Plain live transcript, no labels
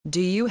Do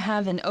you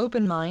have an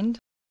open mind?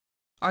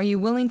 Are you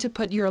willing to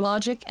put your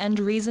logic and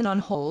reason on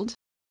hold?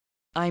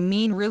 I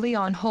mean really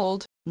on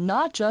hold,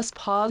 not just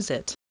pause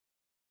it.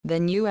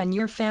 Then you and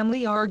your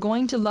family are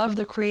going to love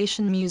the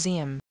Creation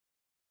Museum.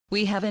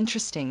 We have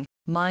interesting,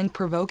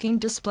 mind-provoking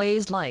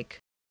displays like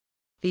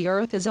the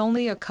Earth is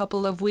only a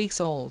couple of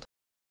weeks old.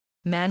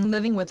 Man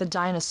living with the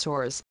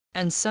dinosaurs,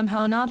 and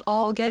somehow not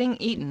all getting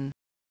eaten.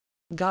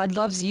 God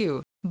loves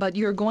you, but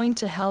you're going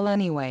to hell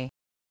anyway.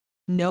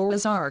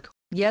 Noah's Ark,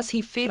 yes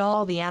he fit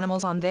all the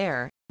animals on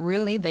there,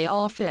 really they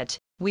all fit,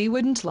 we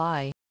wouldn't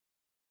lie.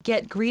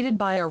 Get greeted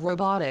by a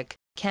robotic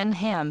Ken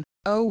Ham,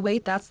 oh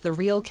wait that's the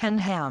real Ken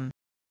Ham.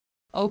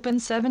 Open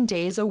 7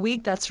 days a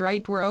week, that's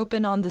right, we're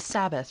open on the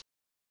Sabbath.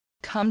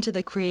 Come to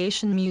the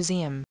Creation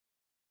Museum,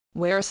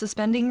 where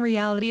suspending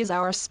reality is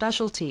our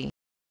specialty.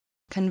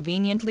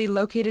 Conveniently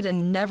located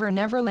in Never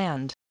Never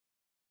Land.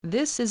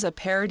 This is a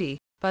parody,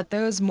 but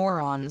those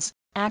morons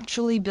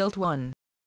actually built one.